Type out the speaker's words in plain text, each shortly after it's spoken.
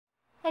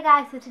Hey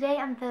guys, so today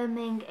I'm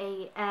filming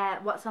a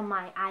what's on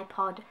my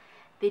iPod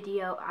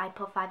video,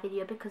 iPod 5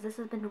 video, because this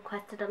has been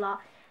requested a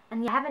lot,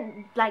 and yeah,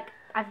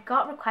 I've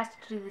got requested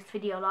to do this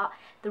video a lot.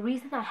 The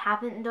reason I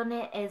haven't done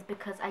it is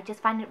because I just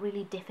find it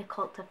really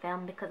difficult to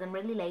film because I'm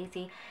really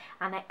lazy,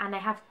 and I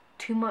have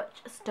too much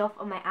stuff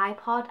on my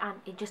iPod and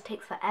it just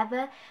takes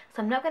forever.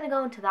 So I'm not going to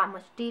go into that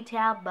much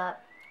detail,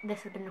 but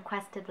this has been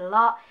requested a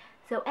lot.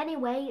 So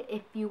anyway,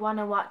 if you want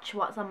to watch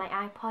what's on my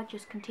iPod,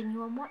 just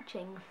continue on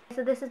watching.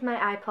 So this is my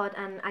iPod,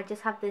 and I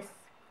just have this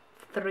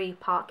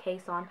 3-part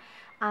case on.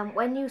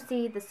 When you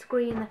see the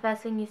screen, the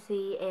first thing you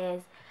see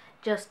is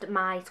just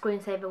my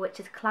screensaver, which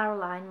is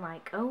Caroline,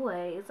 like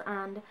always.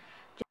 And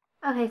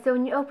okay, so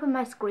when you open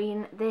my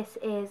screen, this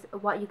is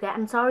what you get.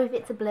 I'm sorry if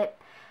it's a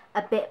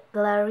bit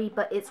blurry,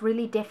 but it's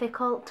really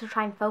difficult to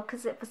try and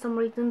focus it for some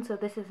reason. So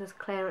this is as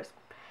clear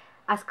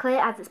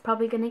as it's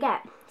probably gonna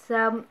get.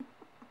 So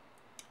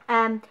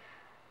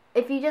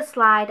if you just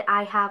slide,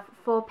 I have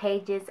 4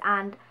 pages,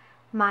 and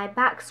my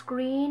back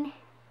screen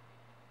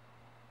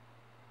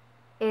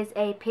is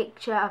a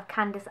picture of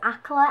Candace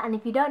Ackler, and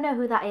if you don't know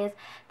who that is,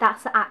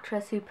 that's the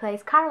actress who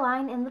plays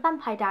Caroline in The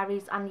Vampire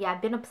Diaries, and yeah,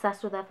 I've been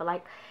obsessed with her for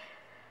like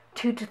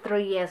 2 to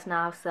 3 years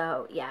now,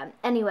 so yeah.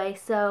 Anyway,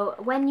 so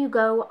when you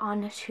go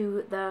on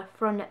to the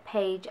front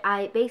page,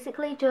 I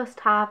basically just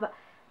have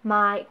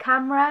my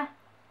camera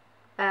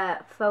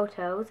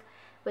photos,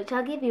 which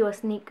I'll give you a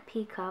sneak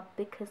peek of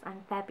because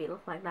I'm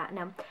fabulous like that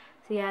now.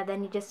 So yeah,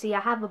 then you just see I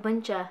have a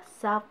bunch of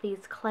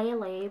selfies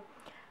clearly.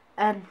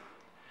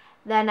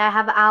 Then I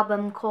have an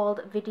album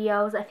called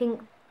Videos. I think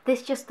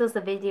this just does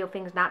the video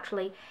things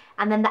naturally.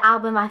 And then the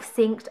album I've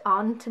synced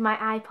on to my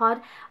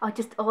iPod are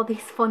just all these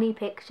funny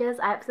pictures.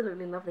 I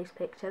absolutely love these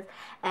pictures.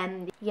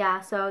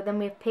 Yeah, so then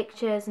we have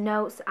pictures,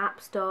 notes,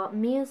 app store,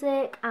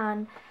 music,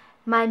 and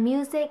my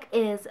music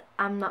is,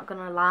 I'm not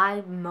gonna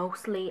lie,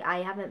 mostly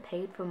I haven't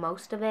paid for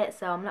most of it,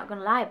 so I'm not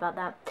gonna lie about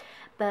that.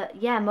 But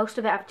yeah, most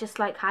of it I've just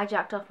like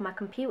hijacked off my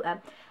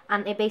computer,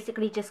 and it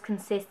basically just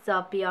consists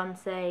of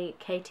Beyonce,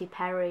 Katy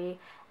Perry,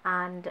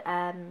 and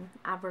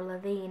Avril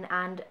Lavigne,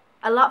 and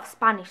a lot of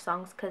Spanish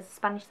songs, because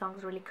Spanish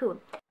songs are really cool.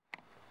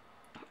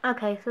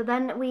 Okay, so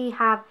then we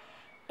have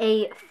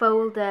a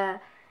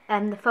folder,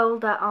 and the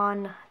folder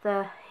on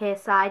the here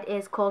side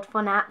is called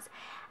Fun Apps,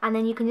 and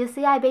then you can just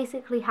see I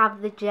basically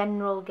have the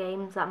general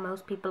games that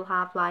most people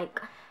have, like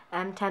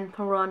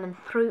Temple Run and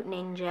Fruit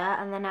Ninja,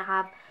 and then I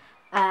have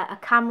a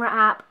camera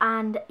app,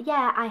 and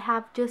yeah, I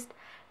have just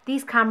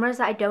these cameras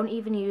that I don't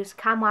even use,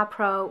 CamWow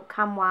Pro,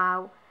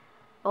 CamWow,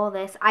 all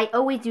this. I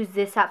always use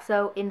this app,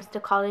 so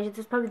Insta College, this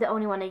is probably the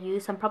only one I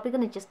use, so I'm probably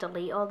going to just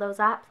delete all those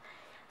apps.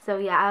 So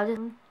yeah,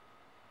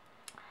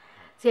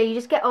 so yeah, you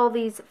just get all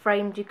these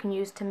frames you can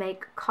use to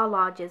make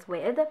collages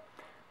with.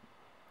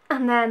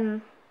 And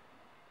then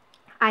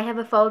I have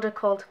a folder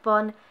called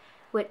Fun,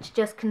 which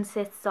just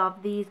consists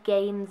of these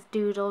games,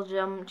 Doodle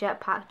Jump,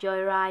 Jetpack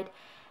Joyride,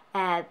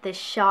 the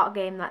shark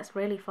game that's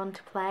really fun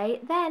to play.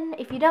 Then,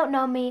 if you don't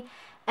know me,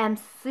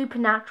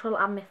 supernatural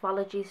and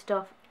mythology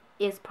stuff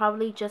is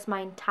probably just my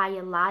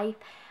entire life.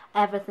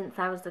 Ever since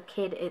I was a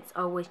kid, it's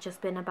always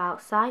just been about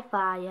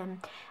sci-fi,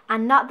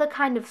 and not the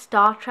kind of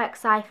Star Trek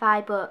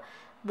sci-fi, but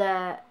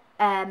the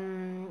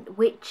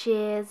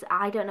witches.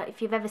 I don't know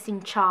if you've ever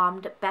seen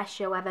Charmed, best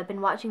show ever.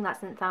 Been watching that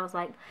since I was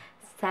like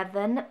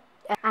 7.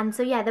 And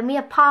so yeah, then we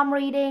have palm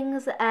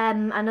readings,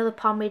 another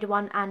palm reader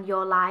one, and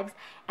Your Lives.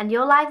 And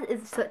Your Lives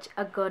is such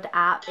a good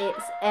app.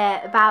 It's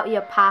about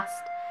your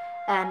past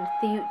and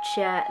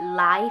future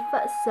life.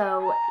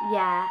 So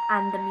yeah,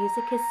 and the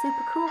music is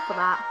super cool for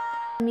that.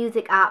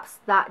 Music apps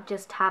that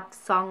just have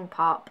Song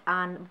Pop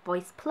and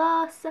Voice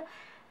Plus,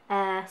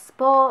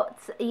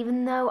 sports,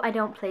 even though I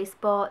don't play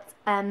sports,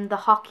 the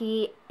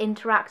hockey,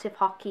 interactive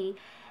hockey,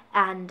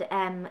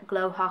 and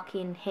glow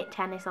hockey and hit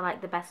tennis are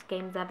like the best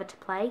games ever to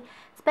play,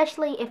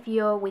 especially if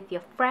you're with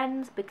your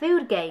friends. But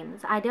food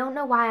games, I don't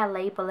know why I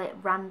label it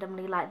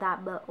randomly like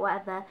that, but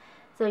whatever.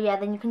 So yeah,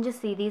 then you can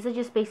just see these are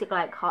just basically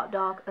like hot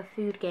dog of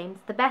food games.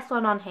 The best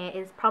one on here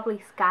is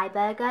probably Sky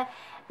Burger,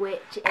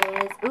 which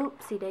is,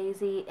 oopsie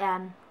daisy,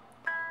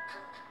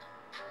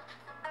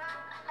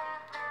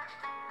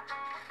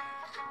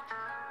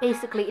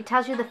 basically it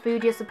tells you the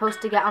food you're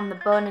supposed to get on the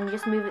bun, and you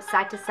just move it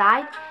side to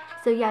side.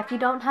 So yeah, if you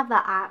don't have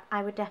that app,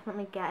 I would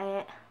definitely get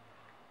it.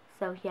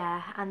 So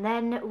yeah, and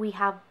then we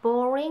have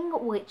Boring,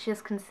 which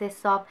just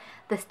consists of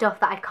the stuff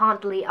that I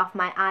can't delete off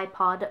my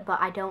iPod, but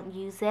I don't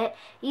use it.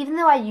 Even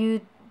though I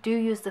do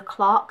use the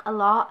clock a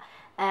lot,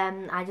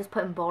 I just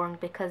put in Boring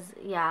because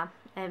yeah,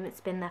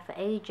 it's been there for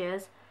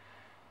ages.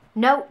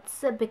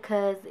 Notes,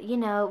 because you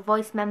know,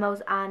 voice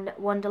memos, and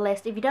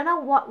Wunderlist. If you don't know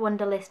what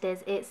Wunderlist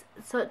is, it's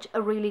such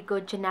a really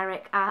good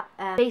generic app,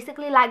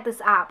 basically like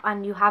this app,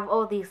 and you have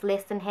all these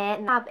lists in here.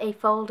 And I have a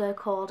folder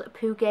called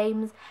Poo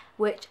Games,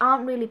 which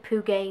aren't really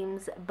poo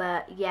games,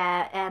 but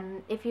yeah,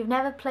 if you've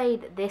never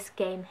played this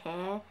game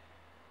here,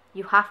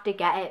 you have to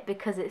get it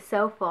because it's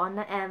so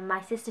fun.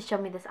 My sister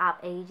showed me this app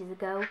ages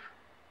ago,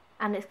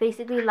 and it's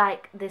basically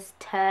like this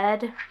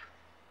turd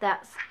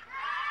that's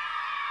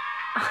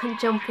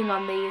jumping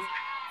on these.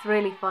 It's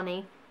really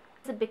funny.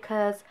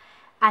 because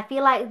I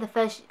feel like the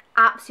first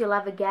apps you'll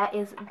ever get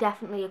is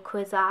definitely a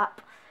quiz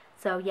app.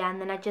 So yeah,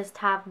 and then I just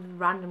have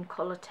random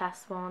colour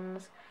test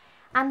ones.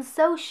 And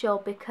social,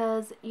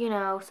 because, you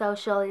know,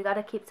 social, you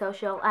gotta keep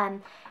social.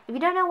 If you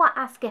don't know what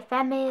Ask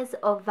FM is,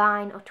 or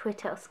Vine, or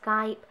Twitter, or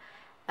Skype,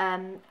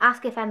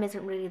 Ask FM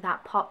isn't really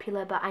that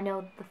popular, but I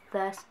know the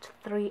first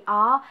three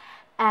are.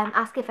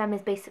 Ask FM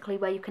is basically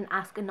where you can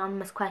ask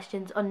anonymous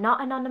questions or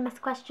not anonymous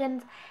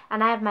questions,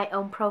 and I have my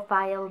own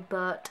profile,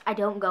 but I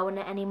don't go on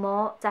it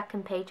anymore.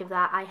 Second page of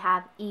that, I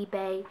have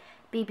eBay,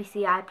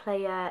 BBC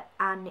iPlayer,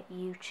 and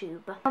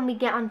YouTube. When we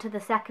get onto the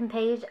second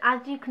page,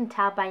 as you can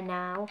tell by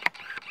now,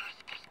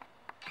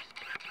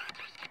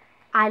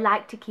 I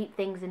like to keep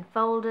things in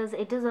folders.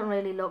 It doesn't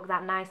really look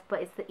that nice,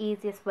 but it's the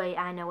easiest way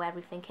I know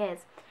everything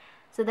is.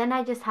 So then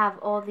I just have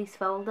all these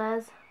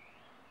folders,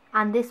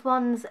 and this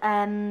one's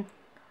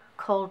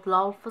called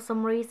LOL for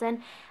some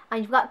reason,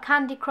 and you've got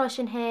Candy Crush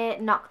in here,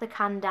 Knock the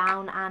Can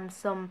Down, and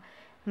some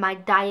My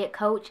Diet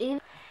Coach.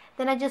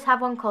 Then I just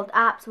have one called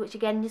Apps, which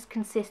again just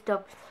consists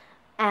of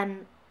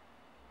random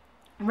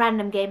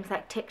games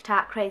like Tic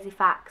Tac, Crazy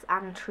Facts,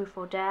 and Truth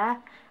or Dare.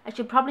 I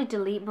should probably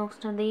delete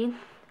most of these.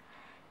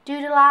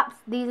 Doodle apps,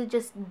 these are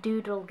just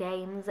doodle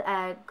games,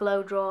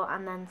 Glow Draw,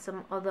 and then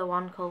some other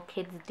one called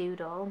Kids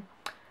Doodle.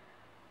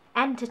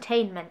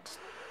 Entertainment.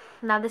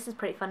 Now this is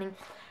pretty funny.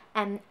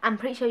 I'm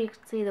pretty sure you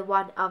can see the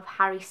one of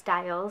Harry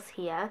Styles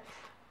here.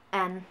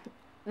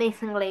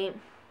 Basically,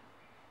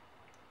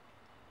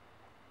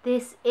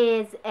 this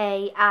is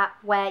a app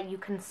where you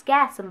can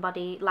scare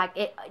somebody. Like,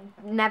 it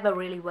never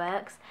really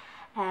works,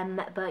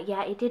 but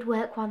yeah, it did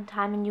work one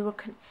time, and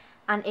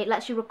it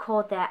lets you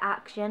record their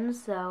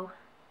actions. So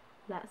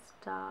let's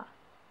start.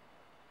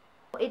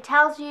 It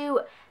tells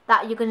you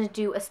that you're going to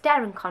do a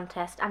staring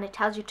contest, and it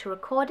tells you to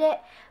record it,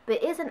 but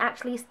it isn't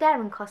actually a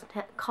staring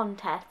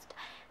contest.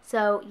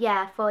 So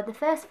yeah, for the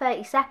first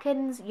 30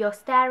 seconds you're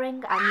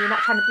staring and you're not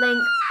trying to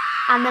blink,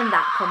 and then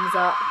that comes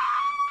up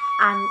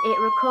and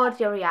it records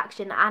your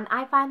reaction. And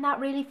I find that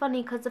really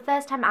funny, because the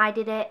first time I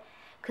did it,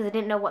 because I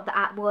didn't know what the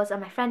app was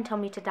and my friend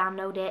told me to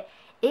download it,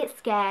 it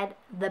scared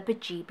the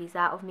bejeebies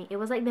out of me. It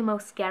was like the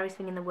most scariest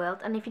thing in the world.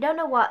 And if you don't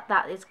know what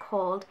that is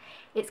called,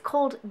 it's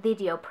called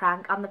Video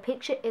Prank, and the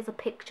picture is a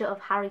picture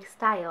of Harry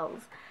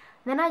Styles.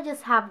 Then I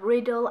just have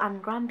Riddle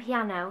and Grand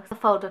Piano. A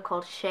folder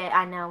called Shit,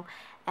 I know.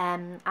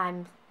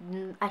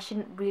 I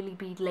shouldn't really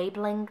be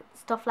labeling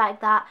stuff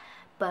like that,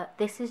 but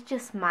this is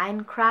just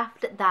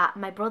Minecraft that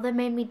my brother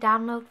made me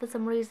download for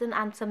some reason,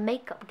 and some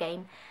makeup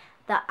game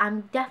that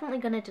I'm definitely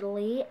going to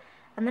delete.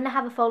 And then I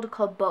have a folder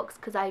called Books,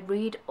 because I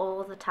read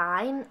all the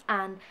time,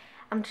 and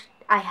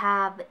I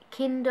have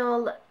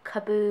Kindle,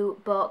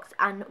 Kaboo books,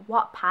 and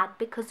Wattpad,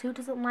 because who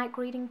doesn't like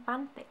reading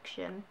fan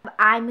fiction?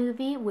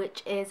 iMovie,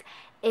 which is,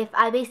 if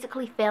I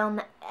basically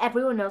film,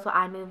 everyone knows what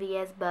iMovie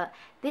is, but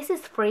this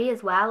is free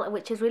as well,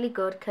 which is really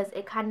good because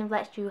it kind of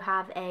lets you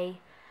have a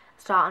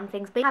start on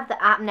things. But you have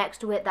the app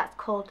next to it that's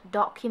called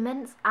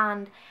Documents,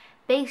 and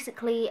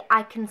basically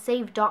I can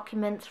save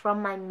documents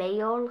from my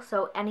mail,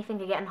 so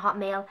anything I get in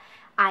Hotmail,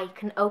 I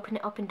can open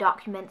it up in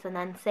Documents and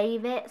then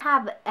save it. I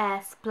have a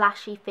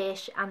Splashy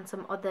Fish and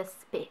some other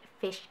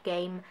fish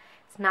game,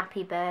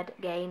 Snappy Bird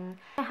game.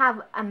 I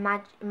have a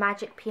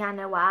Magic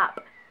Piano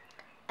app,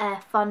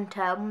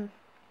 Fonto.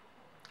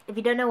 If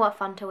you don't know what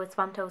Fonto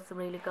is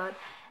really good.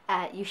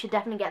 You should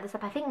definitely get this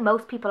app. I think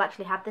most people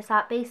actually have this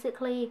app.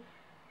 Basically,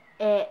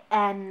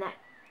 Fonto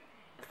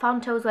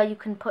is where you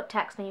can put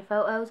text on your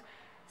photos.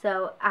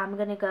 So I'm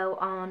going to go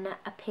on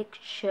a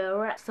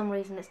picture. For some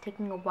reason it's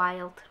taking a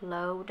while to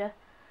load.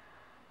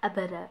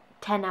 About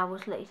 10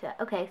 hours later.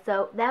 Okay,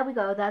 so there we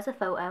go, there's a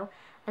photo.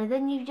 And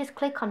then you just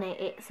click on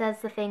it. It says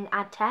the thing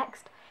add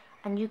text,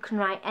 and you can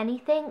write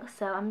anything.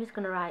 So I'm just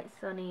going to write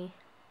sunny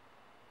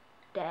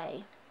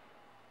day.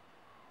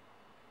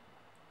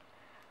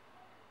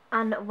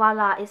 And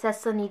voila, it says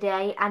sunny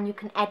day, and you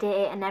can edit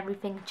it and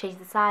everything, change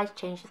the size,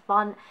 change the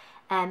font.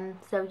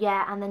 So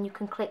yeah, and then you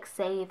can click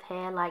save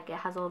here, like it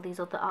has all these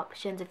other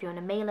options if you want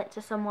to mail it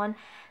to someone.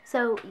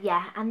 So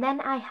yeah, and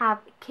then I have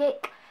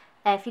Kik.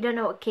 If you don't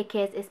know what Kik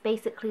is, it's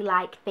basically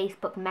like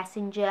Facebook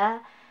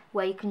Messenger,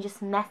 where you can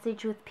just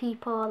message with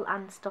people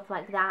and stuff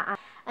like that.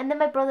 And then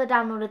my brother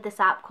downloaded this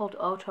app called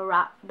Auto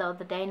Rap the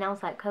other day, and I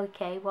was like,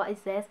 okay, what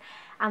is this?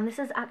 And this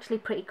is actually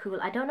pretty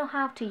cool. I don't know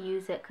how to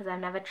use it because I've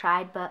never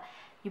tried, but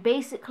you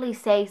basically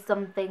say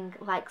something,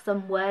 like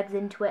some words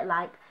into it,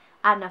 like,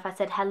 I don't know, if I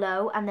said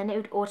hello, and then it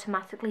would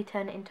automatically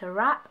turn it into a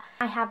rap.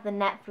 I have the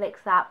Netflix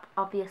app,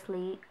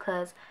 obviously,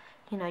 because,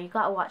 you know, you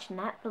gotta watch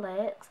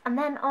Netflix. And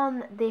then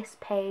on this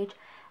page,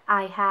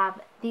 I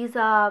have, these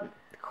are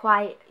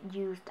quite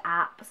used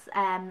apps.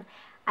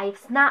 I have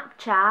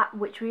Snapchat,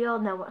 which we all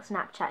know what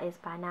Snapchat is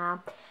by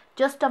now.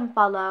 Just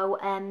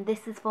unfollow.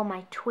 This is for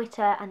my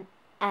Twitter and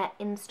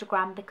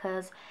Instagram,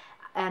 because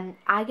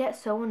I get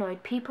so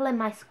annoyed. People in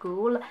my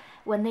school,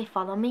 when they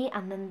follow me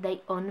and then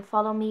they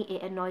unfollow me,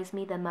 it annoys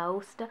me the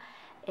most.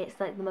 It's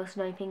like the most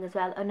annoying thing as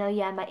well. Oh no,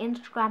 yeah, my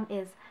Instagram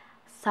is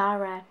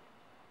Sarah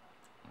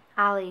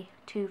Ali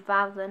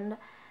 2000.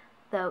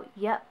 So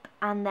yep,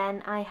 and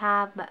then I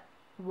have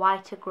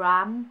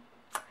Whiteogram,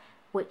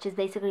 which is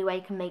basically where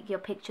you can make your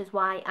pictures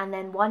white, and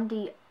then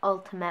 1D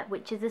Ultimate,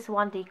 which is this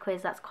 1D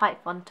quiz that's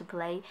quite fun to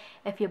play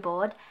if you're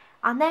bored.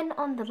 And then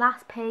on the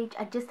last page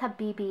I just have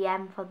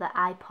BBM for the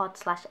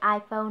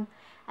iPod/iPhone.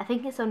 I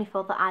think it's only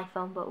for the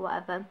iPhone, but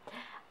whatever.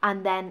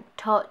 And then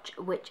Touch,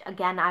 which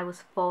again I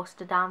was forced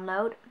to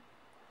download.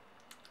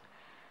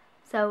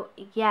 So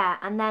yeah,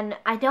 and then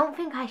I don't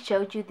think I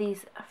showed you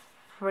these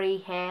free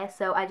here,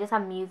 so I just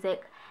have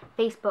music,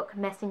 Facebook,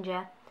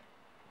 Messenger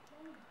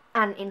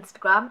and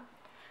Instagram.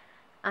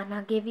 And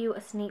I'll give you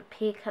a sneak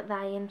peek at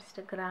thy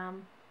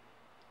Instagram.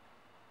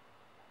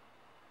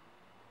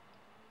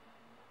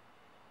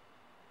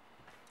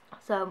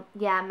 So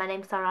yeah, my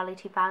name's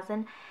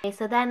SarahAli2000. Okay,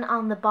 so then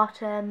on the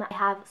bottom I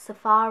have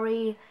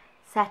Safari,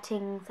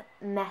 settings,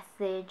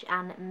 message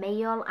and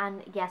mail,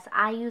 and yes,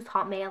 I use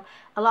Hotmail.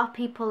 A lot of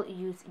people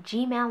use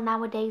Gmail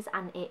nowadays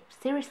and it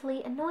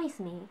seriously annoys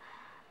me,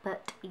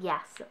 but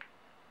yes.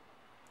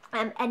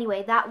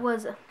 Anyway, that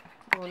was,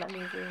 oh, let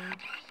me zoom.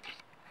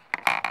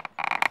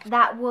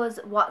 That was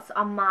what's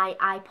on my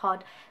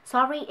iPod.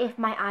 Sorry if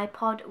my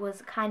iPod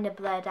was kind of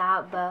blurred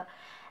out, but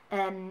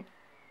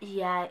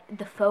yeah,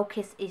 the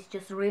focus is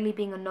just really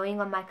being annoying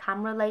on my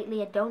camera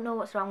lately. I don't know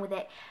what's wrong with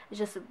it.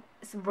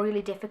 It's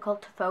really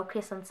difficult to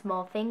focus on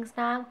small things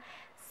now.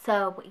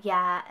 So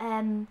yeah,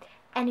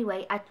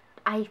 anyway,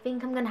 I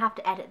think I'm gonna have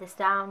to edit this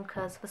down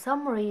because for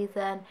some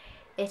reason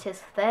it is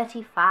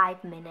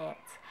 35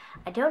 minutes.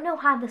 I don't know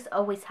how this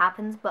always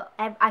happens, but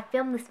I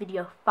filmed this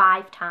video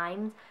 5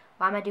 times.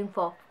 Why am I doing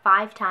 4?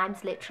 5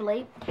 times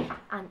literally,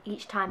 and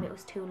each time it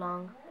was too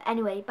long.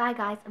 Anyway, bye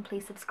guys, and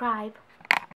please subscribe.